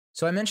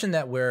So I mentioned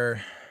that we're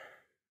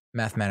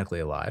mathematically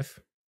alive.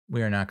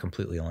 We are not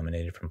completely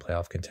eliminated from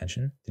playoff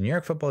contention. The New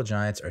York Football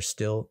Giants are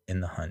still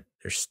in the hunt.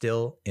 They're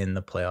still in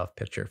the playoff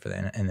picture for the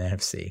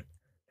NFC.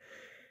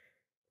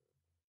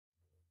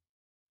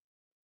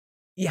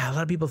 Yeah, a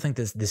lot of people think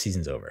this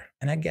season's over,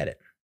 and I get it,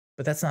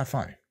 but that's not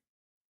fun.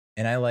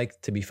 And I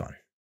like to be fun,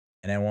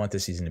 and I want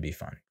this season to be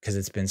fun because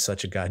it's been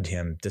such a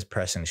goddamn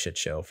depressing shit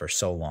show for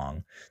so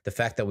long. The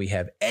fact that we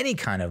have any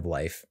kind of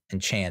life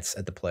and chance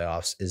at the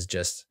playoffs is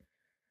just,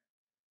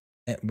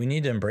 we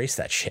need to embrace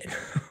that shit.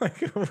 Like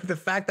the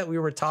fact that we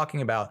were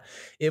talking about,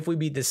 if we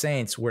beat the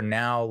Saints, we're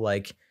now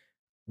like,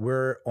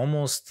 we're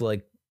almost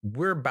like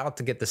we're about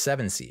to get the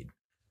 7 seed.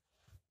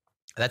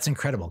 That's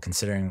incredible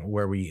considering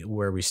where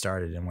we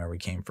started and where we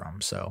came from.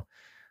 So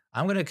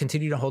I'm going to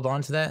continue to hold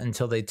on to that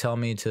until they tell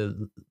me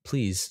to,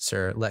 please,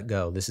 sir, let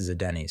go. This is a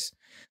Denny's.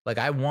 Like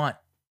I want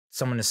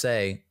someone to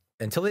say,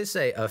 until they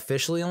say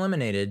officially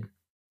eliminated,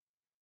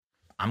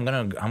 I'm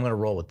going to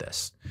roll with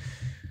this.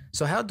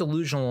 So how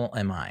delusional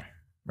am I?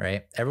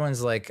 Right?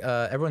 Everyone's like,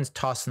 everyone's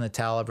tossing the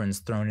towel. Everyone's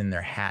thrown in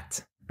their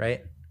hat.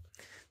 Right?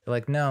 They're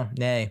like, no,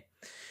 nay.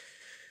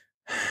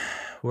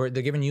 They're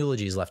giving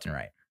eulogies left and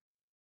right.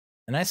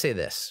 And I say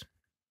this.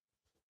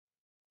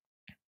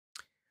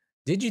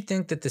 Did you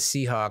think that the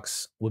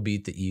Seahawks would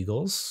beat the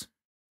Eagles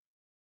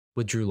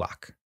with Drew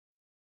Lock?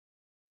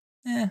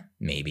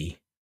 Maybe.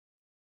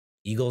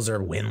 Eagles are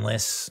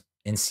winless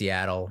in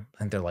Seattle. I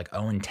think they're like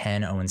 0-10,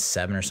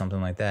 0-7 or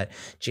something like that.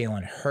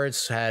 Jalen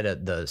Hurts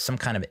had some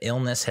kind of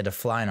illness, had to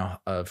fly in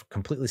a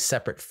completely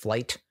separate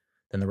flight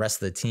than the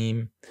rest of the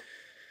team.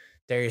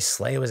 Darius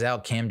Slay was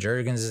out. Cam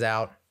Jurgens is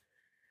out.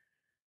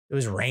 It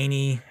was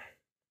rainy.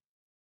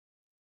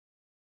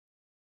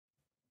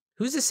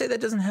 Who's to say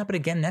that doesn't happen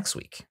again next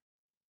week?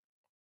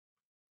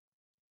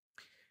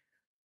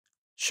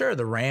 Sure,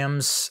 the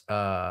Rams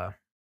have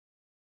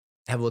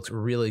looked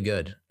really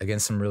good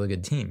against some really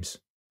good teams.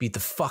 Beat the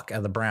fuck out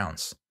of the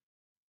Browns.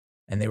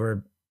 And they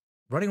were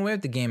running away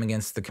with the game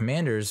against the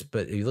Commanders,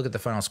 but if you look at the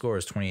final score,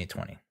 it's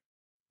 28-20.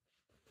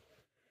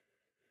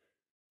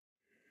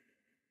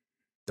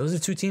 Those are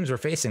 2 teams we're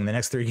facing the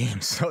next 3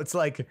 games. So it's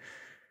like,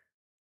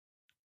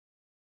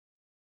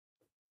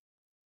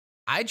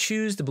 I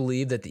choose to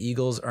believe that the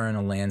Eagles are in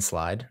a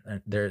landslide.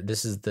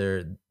 This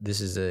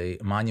is a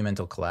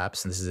monumental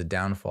collapse, and this is a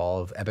downfall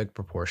of epic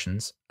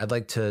proportions. I'd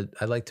like to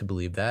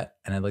believe that,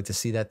 and I'd like to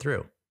see that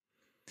through.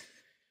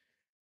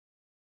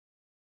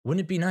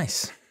 Wouldn't it be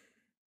nice?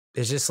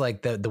 It's just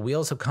like the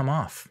wheels have come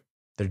off.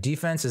 Their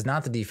defense is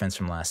not the defense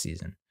from last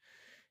season,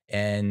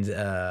 and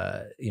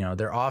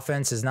their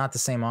offense is not the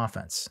same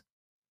offense.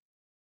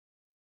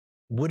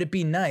 Would it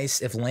be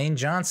nice if Lane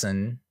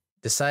Johnson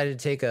decided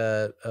to take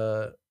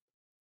a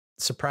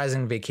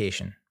surprising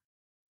vacation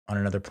on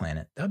another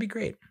planet? That would be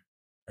great.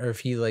 Or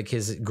if he, like,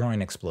 his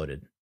groin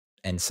exploded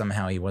and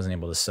somehow he wasn't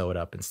able to sew it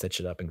up and stitch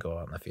it up and go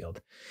out on the field.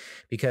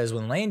 Because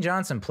when Lane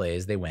Johnson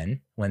plays, they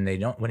win. When he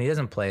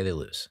doesn't play, they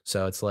lose.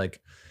 So it's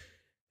like,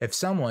 if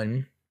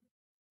someone,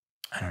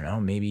 I don't know,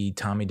 maybe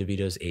Tommy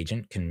DeVito's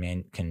agent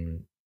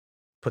can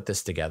put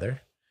this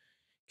together,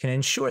 can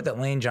ensure that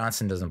Lane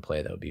Johnson doesn't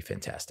play, that would be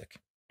fantastic.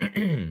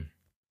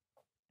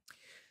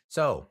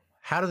 So,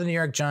 how do the New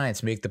York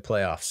Giants make the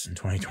playoffs in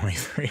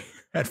 2023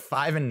 at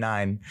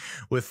 5-9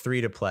 with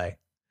 3 to play?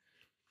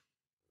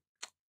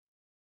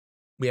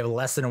 We have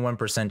less than a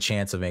 1%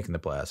 chance of making the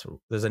playoffs.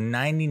 There's a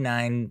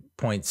 99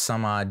 point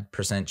some odd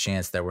 %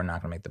 chance that we're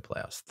not going to make the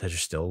playoffs.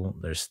 There's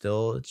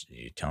still,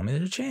 you tell me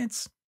there's a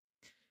chance.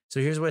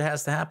 So here's what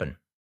has to happen.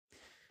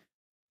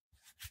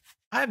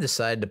 I've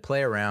decided to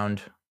play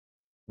around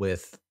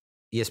with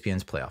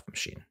ESPN's playoff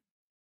machine.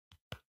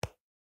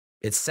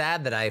 It's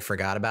sad that I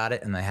forgot about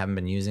it and I haven't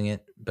been using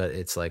it, but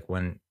it's like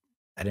when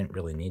I didn't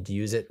really need to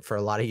use it for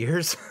a lot of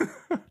years.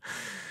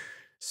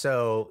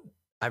 So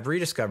I've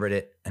rediscovered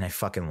it and I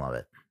fucking love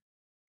it.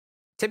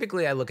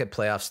 Typically, I look at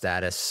playoff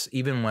status,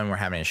 even when we're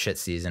having a shit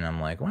season. I'm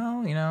like,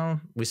 well,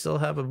 we still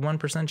have a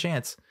 1%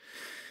 chance.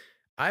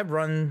 I've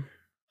run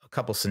a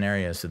couple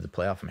scenarios through the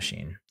playoff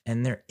machine,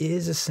 and there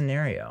is a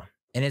scenario.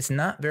 And it's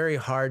not very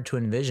hard to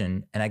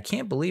envision. And I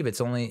can't believe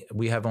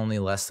we have only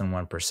less than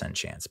 1%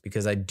 chance,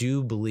 because I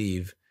do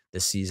believe the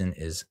season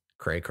is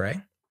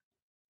cray-cray.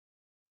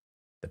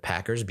 The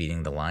Packers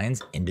beating the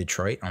Lions in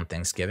Detroit on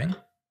Thanksgiving.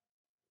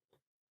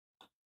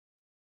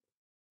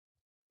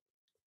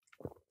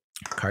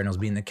 Cardinals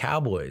beating the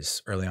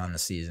Cowboys early on in the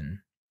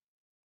season.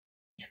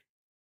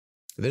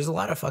 There's a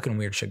lot of fucking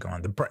weird shit going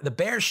on. The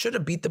Bears should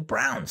have beat the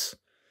Browns.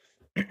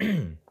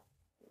 Freaking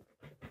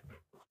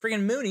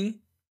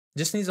Mooney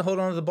just needs to hold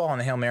on to the ball on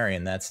the Hail Mary,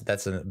 and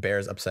that's a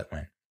Bears upset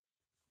win.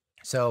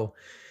 So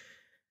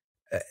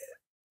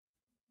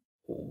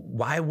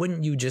why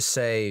wouldn't you just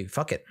say,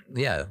 fuck it?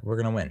 Yeah, we're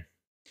going to win.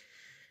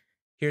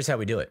 Here's how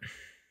we do it.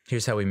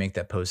 Here's how we make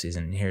that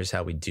postseason. Here's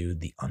how we do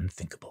the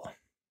unthinkable,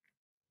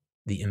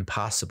 the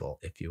impossible,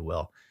 if you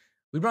will.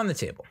 We run the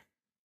table.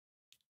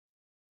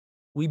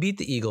 We beat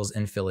the Eagles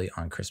in Philly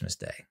on Christmas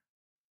Day,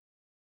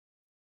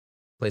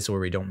 place where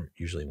we don't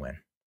usually win.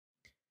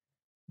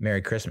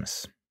 Merry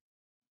Christmas.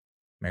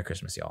 Merry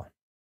Christmas, y'all.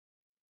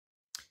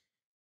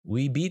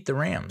 We beat the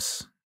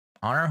Rams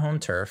on our home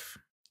turf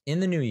in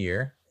the new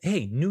year.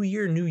 Hey, new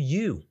year, new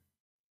you.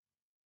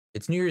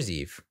 It's New Year's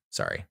Eve.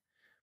 Sorry.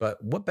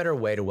 But what better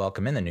way to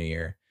welcome in the new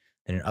year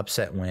than an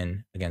upset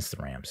win against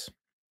the Rams?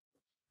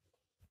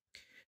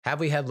 Have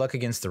we had luck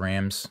against the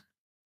Rams?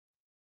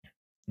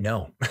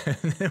 No,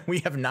 we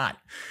have not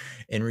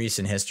in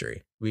recent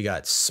history. We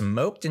got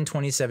smoked in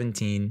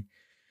 2017,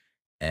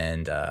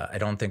 and I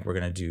don't think we're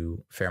going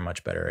to fare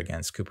much better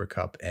against Cooper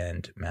Kupp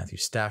and Matthew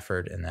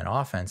Stafford in that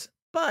offense.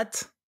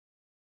 But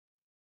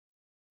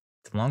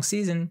it's a long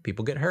season.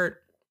 People get hurt.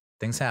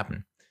 Things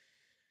happen.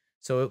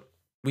 So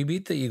we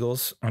beat the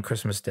Eagles on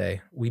Christmas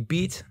Day. We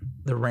beat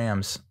the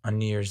Rams on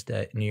New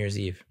Year's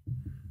Eve.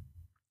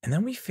 And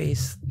then we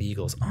face the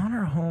Eagles on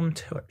our home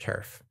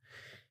turf.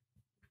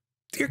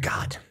 Dear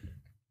God,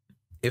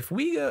 if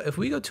we go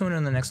 2-0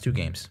 in the next two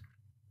games,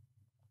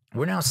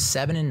 we're now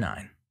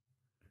 7-9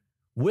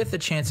 with a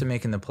chance of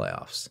making the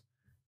playoffs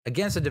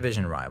against a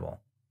division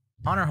rival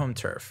on our home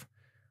turf,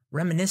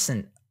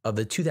 reminiscent of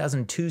the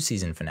 2002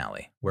 season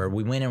finale where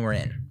we win and we're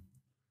in.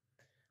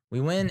 We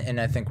win and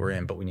I think we're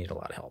in, but we need a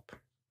lot of help.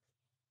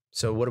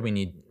 So what do we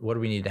need? What do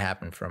we need to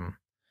happen from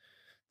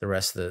the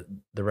rest of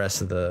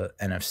the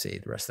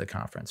NFC, the rest of the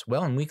conference?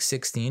 Well, in week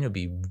 16, it would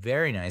be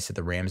very nice if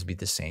the Rams beat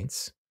the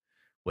Saints,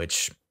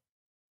 which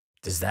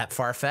is that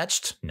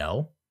far-fetched?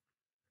 No.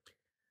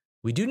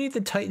 We do need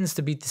the Titans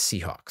to beat the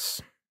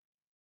Seahawks.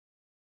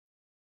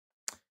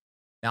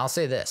 Now, I'll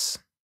say this.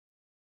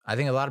 I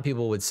think a lot of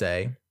people would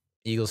say,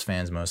 Eagles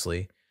fans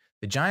mostly,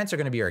 the Giants are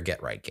going to be our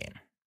get-right game.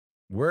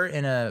 We're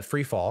in a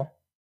free fall,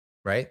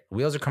 right?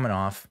 Wheels are coming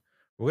off.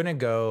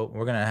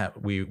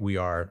 We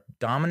are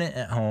dominant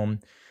at home,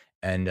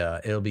 and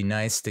it'll be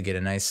nice to get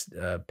a nice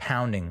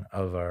pounding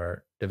of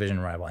our division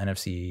rival,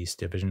 NFC East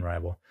division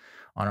rival,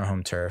 on our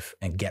home turf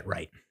and get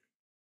right.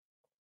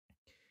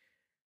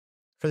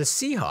 For the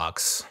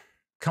Seahawks,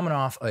 coming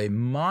off a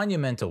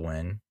monumental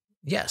win,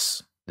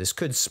 yes, this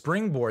could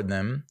springboard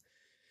them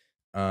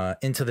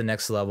into the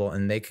next level,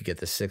 and they could get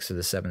the 6th or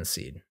the 7th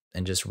seed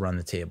and just run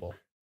the table.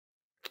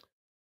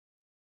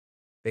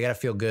 They got to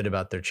feel good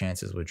about their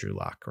chances with Drew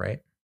Lock,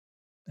 right?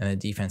 And the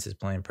defense is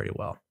playing pretty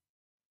well.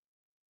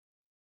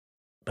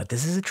 But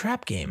this is a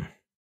trap game.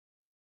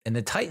 And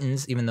the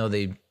Titans, even though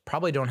they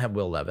probably don't have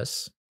Will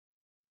Levis,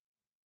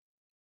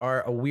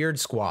 are a weird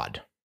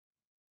squad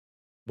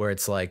where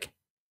it's like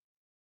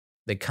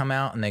they come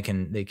out and they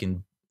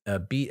can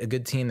beat a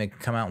good team. They can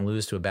come out and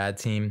lose to a bad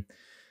team.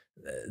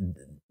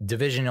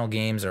 Divisional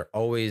games are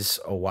always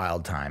a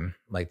wild time.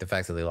 Like the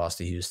fact that they lost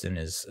to Houston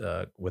is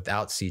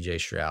without CJ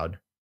Stroud.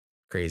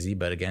 Crazy.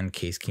 But again,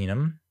 Case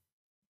Keenum,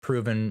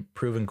 proven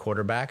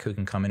quarterback who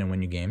can come in and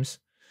win you games.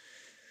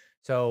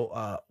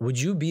 So would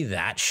you be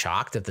that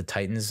shocked if the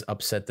Titans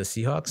upset the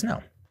Seahawks?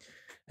 No.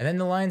 And then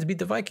the Lions beat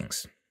the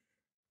Vikings.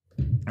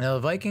 Now, the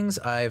Vikings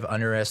I've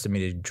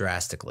underestimated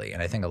drastically,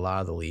 and I think a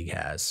lot of the league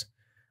has.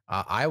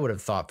 I would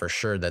have thought for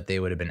sure that they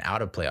would have been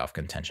out of playoff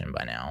contention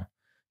by now,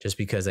 just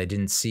because I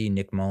didn't see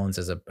Nick Mullins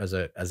as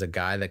a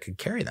guy that could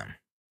carry them.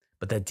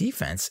 But that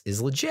defense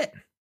is legit,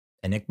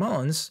 and Nick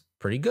Mullins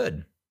pretty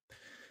good.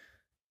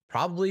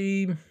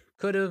 Probably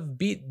could have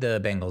beat the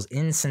Bengals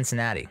in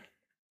Cincinnati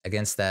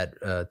against that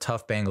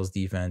tough Bengals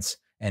defense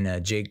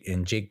and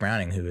Jake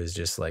Browning, who is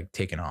just like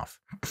taking off.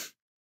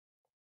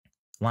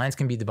 Lions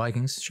can beat the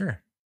Vikings,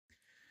 sure.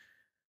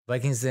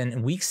 Vikings then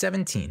in week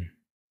 17.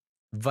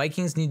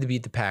 Vikings need to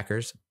beat the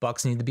Packers.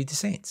 Bucks need to beat the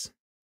Saints.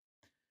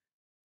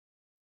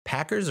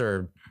 Packers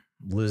are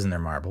losing their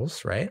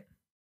marbles, right?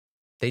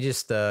 They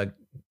just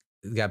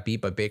got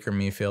beat by Baker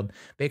Mayfield.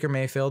 Baker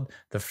Mayfield,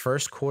 the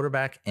first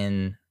quarterback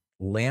in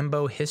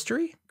Lambeau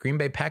history, Green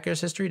Bay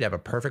Packers history, to have a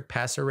perfect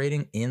passer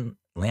rating in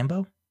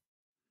Lambeau.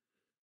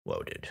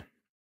 Whoa, dude.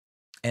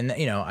 And,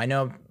 you know, I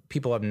know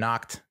people have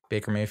knocked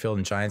Baker Mayfield,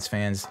 and Giants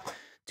fans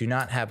do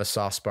not have a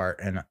soft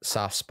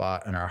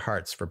spot in our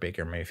hearts for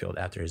Baker Mayfield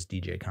after his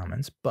DJ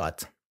comments,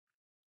 but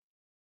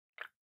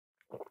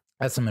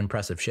that's some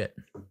impressive shit.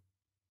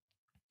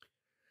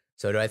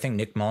 So do I think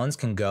Nick Mullins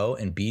can go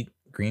and beat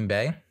Green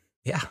Bay?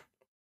 Yeah.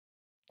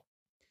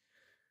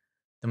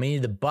 Then we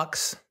need the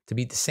Bucks to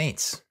beat the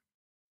Saints.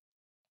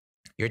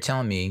 You're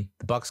telling me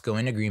the Bucks go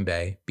into Green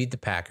Bay, beat the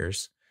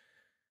Packers.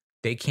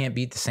 They can't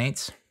beat the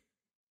Saints?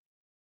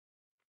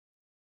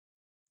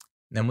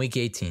 Then week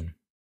 18,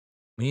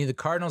 we need the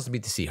Cardinals to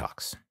beat the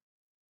Seahawks.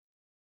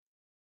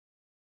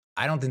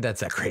 I don't think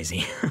that's that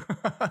crazy.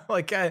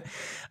 I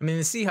mean,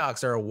 the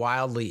Seahawks are a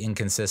wildly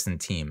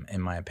inconsistent team,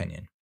 in my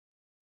opinion.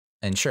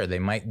 And sure,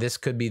 this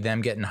could be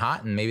them getting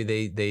hot, and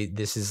maybe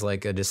this is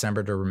like a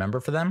December to remember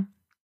for them.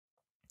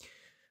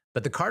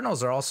 But the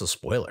Cardinals are also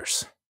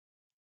spoilers.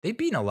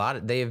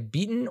 They have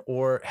beaten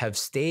or have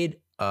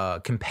stayed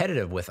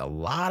competitive with a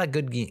lot of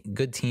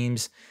good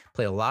teams,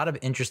 play a lot of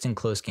interesting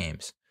close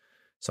games.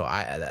 So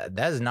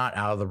that is not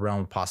out of the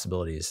realm of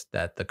possibilities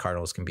that the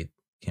Cardinals can't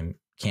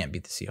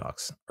beat the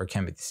Seahawks or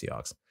can beat the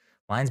Seahawks.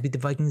 Lions beat the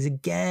Vikings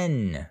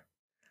again.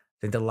 I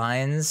think the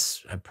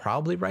Lions have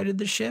probably righted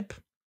the ship.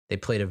 They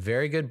played a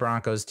very good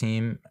Broncos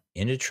team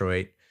in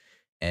Detroit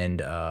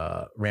and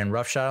ran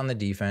roughshod on the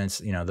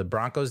defense. You know, the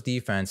Broncos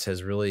defense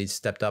has really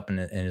stepped up and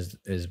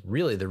is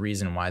really the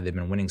reason why they've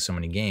been winning so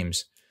many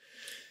games.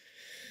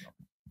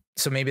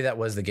 So maybe that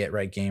was the get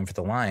right game for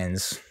the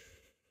Lions.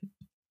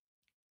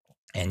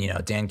 And, you know,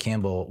 Dan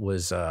Campbell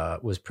was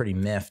pretty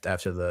miffed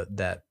after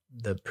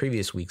the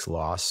previous week's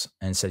loss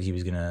and said he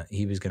was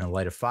gonna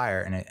light a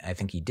fire, and I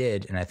think he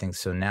did, and I think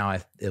so now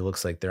it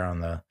looks like they're on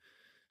the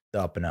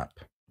up and up.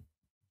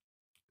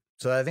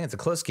 So I think it's a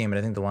close game, but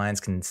I think the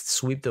Lions can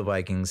sweep the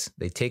Vikings.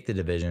 They take the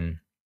division.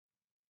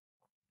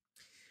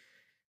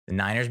 The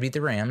Niners beat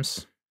the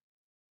Rams,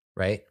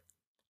 right?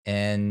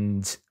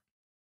 And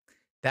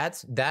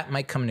that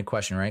might come into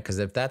question, right? Because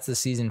if that's the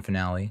season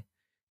finale,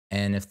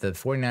 and if the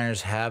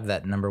 49ers have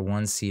that number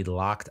 1 seed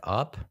locked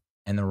up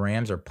and the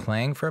Rams are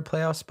playing for a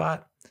playoff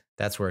spot,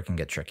 that's where it can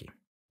get tricky,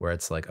 where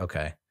it's like,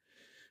 okay,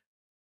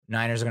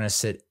 Niners are going to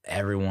sit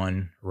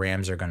everyone.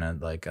 Rams are going to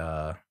like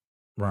run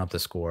up the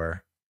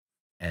score.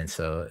 And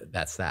so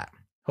that's that.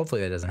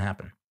 Hopefully that doesn't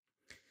happen.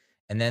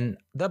 And then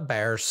the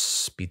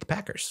Bears beat the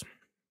Packers.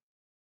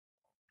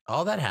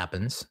 All that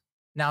happens.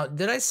 Now,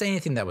 did I say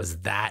anything that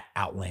was that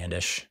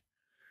outlandish?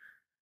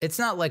 It's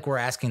not like we're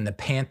asking the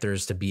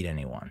Panthers to beat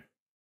anyone.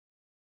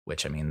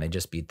 Which, I mean, they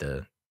just beat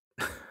the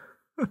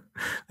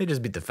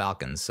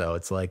Falcons. So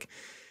it's like,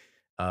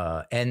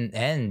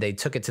 and they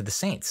took it to the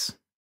Saints.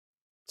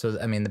 So,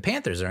 I mean, the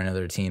Panthers are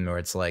another team where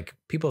it's like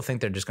people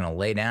think they're just going to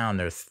lay down.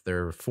 They're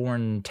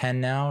 4-10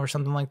 now or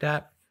something like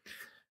that.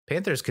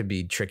 Panthers could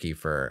be tricky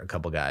for a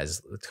couple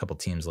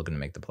teams looking to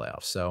make the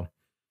playoffs. So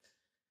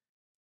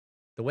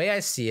the way I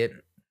see it,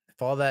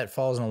 if all that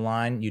falls in a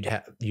line, you'd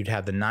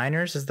have the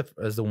Niners as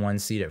the 1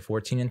 seed at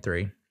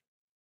 14-3.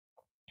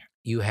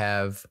 You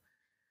have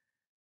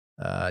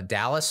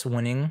Dallas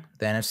winning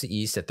the NFC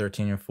East at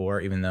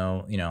 13-4, even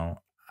though, you know,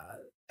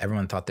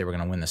 everyone thought they were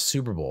going to win the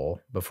Super Bowl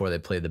before they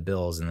played the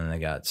Bills, and then they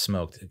got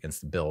smoked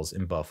against the Bills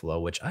in Buffalo,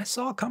 which I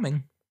saw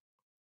coming.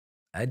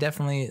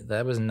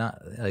 That was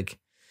not like,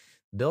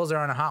 Bills are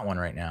on a hot one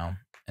right now,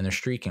 and they're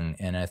streaking,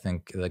 and I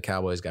think the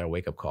Cowboys got a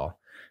wake-up call.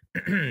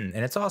 And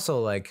it's also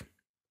like,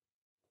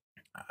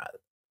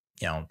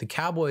 you know, the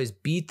Cowboys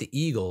beat the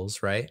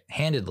Eagles, right,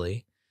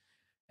 handedly,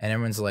 and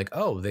everyone's like,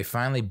 oh, they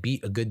finally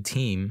beat a good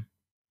team,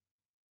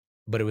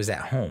 but it was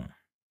at home.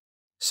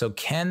 So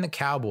can the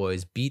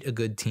Cowboys beat a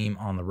good team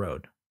on the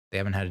road? They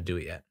haven't had to do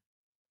it yet.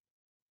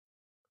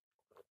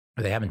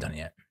 Or they haven't done it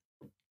yet.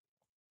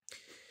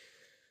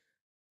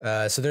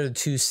 So they're the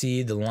 2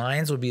 seed. The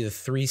Lions would be the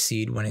 3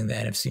 seed, winning the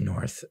NFC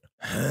North.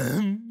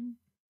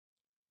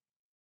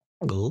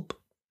 Gulp.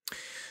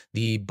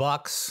 The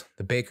Bucks,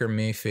 the Baker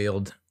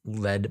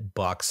Mayfield-led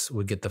Bucks,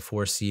 would get the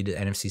 4 seed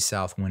NFC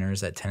South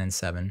winners at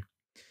 10-7.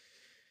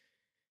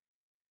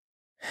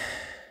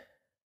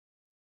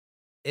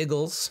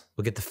 Eagles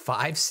will get the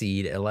 5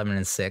 seed at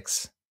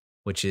 11-6,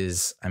 which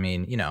is, I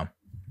mean, you know,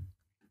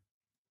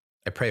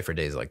 I pray for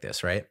days like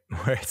this, right?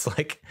 Where it's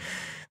like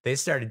they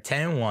started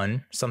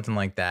 10-1, something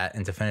like that,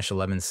 and to finish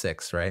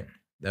 11-6, right?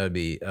 That would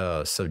be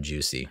so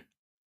juicy.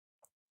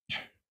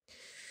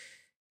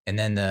 And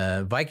then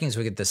the Vikings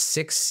would get the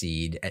 6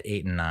 seed at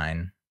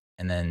 8-9,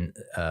 and then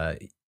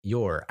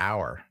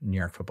our New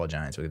York Football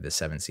Giants would get the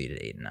 7 seed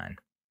at 8-9.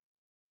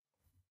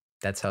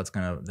 That's how it's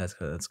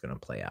gonna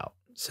play out.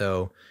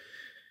 So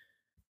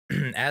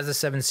as a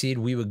 7 seed,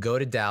 we would go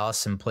to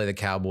Dallas and play the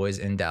Cowboys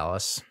in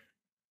Dallas.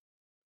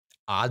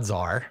 Odds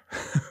are,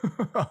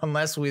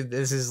 unless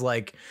this is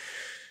like,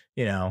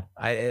 you know,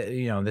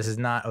 this is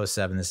not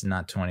 2007. This is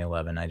not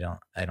 2011.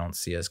 I don't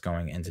see us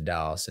going into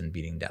Dallas and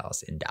beating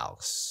Dallas in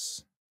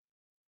Dallas.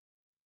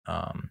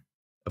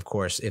 Of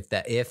course,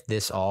 if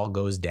this all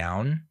goes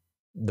down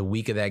the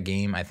week of that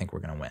game, I think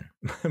we're going to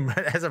win.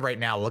 But as of right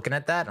now, looking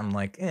at that, I'm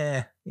like,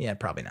 yeah,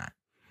 probably not.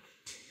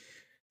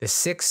 The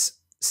 6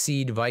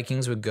 seed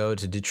Vikings would go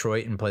to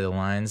Detroit and play the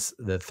Lions,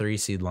 the 3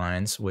 seed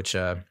Lions, which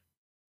I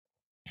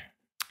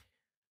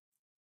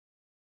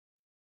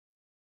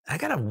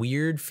got a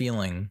weird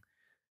feeling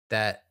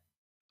that,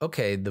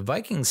 okay, the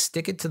Vikings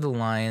stick it to the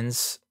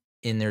Lions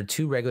in their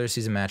 2 regular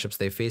season matchups.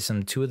 They face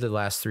them 2 of the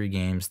last 3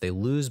 games. They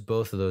lose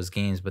both of those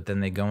games, but then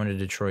they go into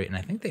Detroit, and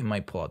I think they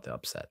might pull out the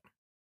upset.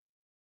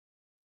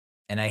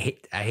 And I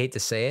hate to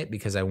say it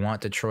because I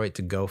want Detroit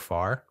to go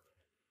far.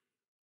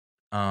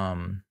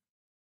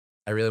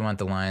 I really want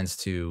the Lions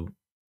to.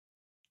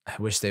 I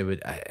wish they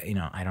would.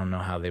 I don't know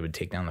how they would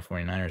take down the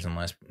 49ers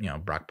unless, you know,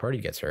 Brock Purdy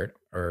gets hurt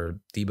or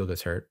Debo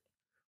gets hurt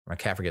or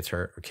McCaffrey gets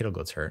hurt or Kittle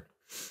gets hurt.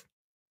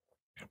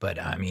 But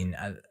I mean,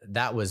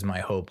 that was my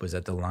hope, was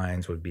that the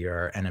Lions would be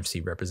our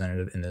NFC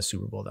representative in the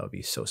Super Bowl. That would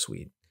be so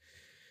sweet.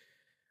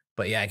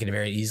 But yeah, I could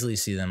very easily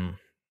see them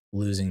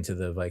losing to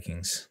the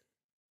Vikings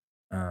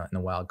in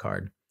the wild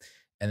card.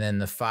 And then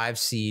the 5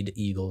 seed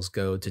Eagles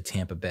go to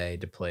Tampa Bay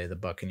to play the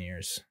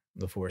Buccaneers,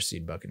 the 4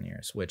 seed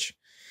Buccaneers, which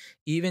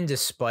even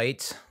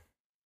despite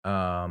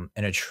an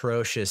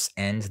atrocious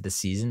end to the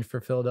season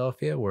for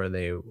Philadelphia, where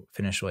they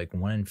finished like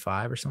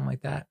 1-5 or something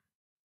like that.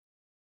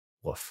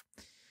 Woof.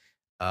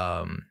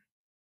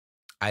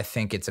 I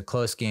think it's a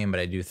close game, but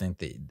I do think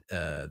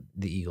the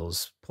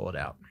Eagles pull it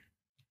out.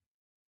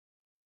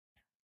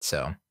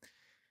 So,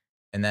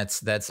 and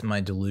that's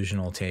my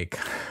delusional take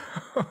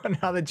on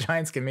how the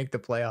Giants can make the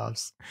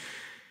playoffs.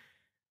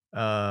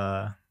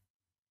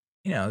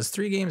 There's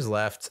 3 games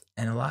left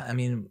and a lot. I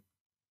mean,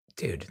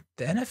 dude,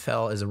 the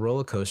NFL is a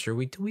roller coaster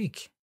week to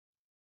week.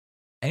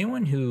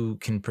 Anyone who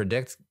can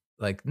predict,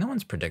 like, no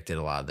one's predicted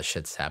a lot of the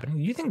shit's happening.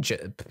 You think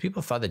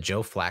people thought that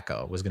Joe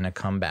Flacco was going to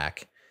come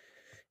back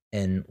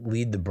and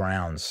lead the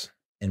Browns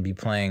and be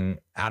playing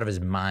out of his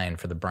mind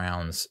for the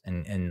Browns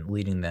and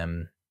leading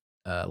them,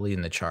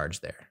 leading the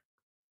charge there?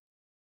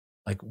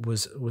 Like,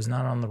 was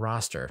not on the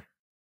roster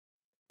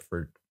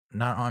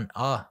not on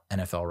a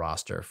NFL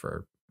roster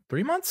for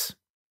 3 months.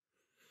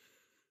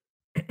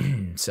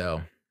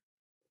 So,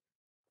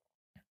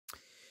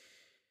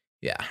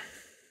 yeah,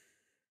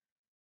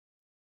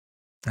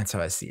 that's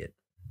how I see it.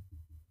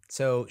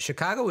 So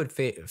Chicago would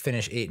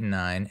finish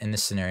 8-9 in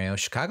this scenario.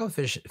 Chicago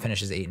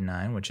finishes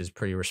 8-9, which is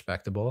pretty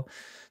respectable.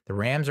 The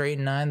Rams are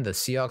 8-9, the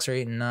Seahawks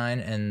are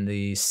 8-9, and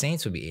the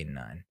Saints would be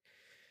 8-9.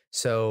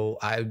 So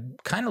I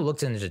kind of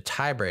looked into the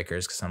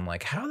tiebreakers because I'm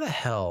like, how the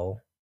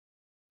hell?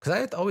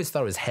 Because I always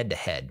thought it was head to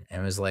head,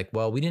 and it was like,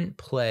 well, we didn't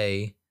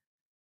play.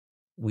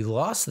 We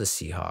lost the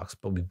Seahawks,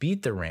 but we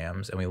beat the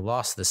Rams, and we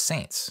lost the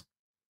Saints,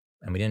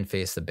 and we didn't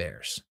face the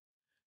Bears.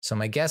 So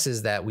my guess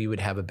is that we would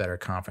have a better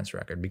conference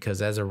record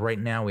because as of right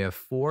now, we have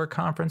 4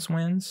 conference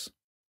wins.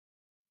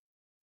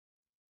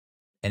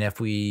 And if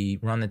we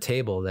run the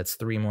table, that's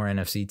 3 more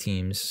NFC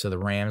teams. So the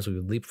Rams, we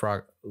would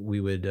leapfrog, we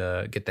would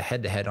get the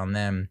head-to-head on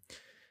them.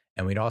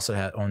 And we'd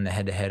also own the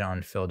head-to-head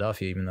on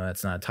Philadelphia, even though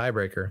that's not a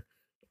tiebreaker.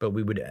 But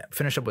we would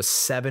finish up with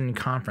 7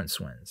 conference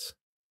wins,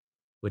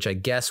 which I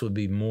guess would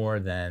be more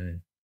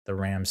than the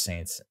Rams,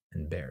 Saints,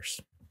 and Bears.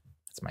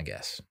 That's my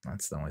guess.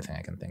 That's the only thing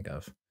I can think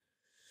of.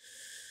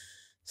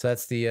 So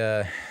that's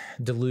the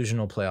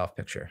delusional playoff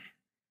picture.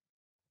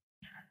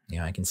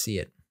 I can see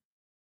it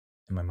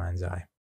in my mind's eye.